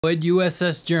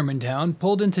USS Germantown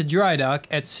pulled into dry dock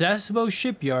at Sasebo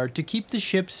Shipyard to keep the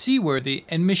ship seaworthy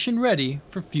and mission ready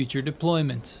for future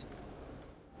deployments.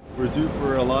 We're due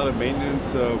for a lot of maintenance.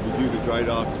 We do the dry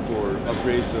docks for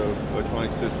upgrades of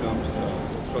electronic systems,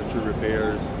 structure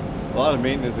repairs, a lot of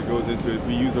maintenance that goes into it.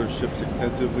 We use our ships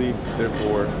extensively,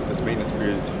 therefore this maintenance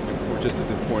period is just as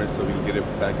important so we can get it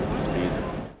back up to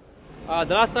speed.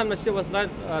 The last time the ship was dry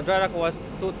dock was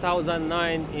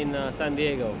 2009 in San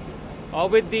Diego.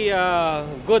 With the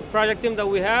good project team that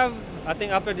we have, I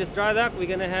think after this dry dock, we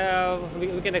can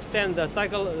extend the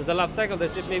life cycle of the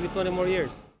ship maybe 20 more years.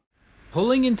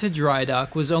 Pulling into dry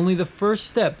dock was only the first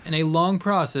step in a long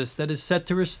process that is set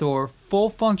to restore full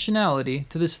functionality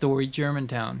to the storied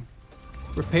Germantown.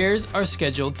 Repairs are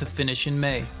scheduled to finish in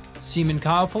May. Seaman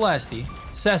Kyle Pelasti,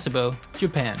 Sasebo,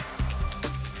 Japan.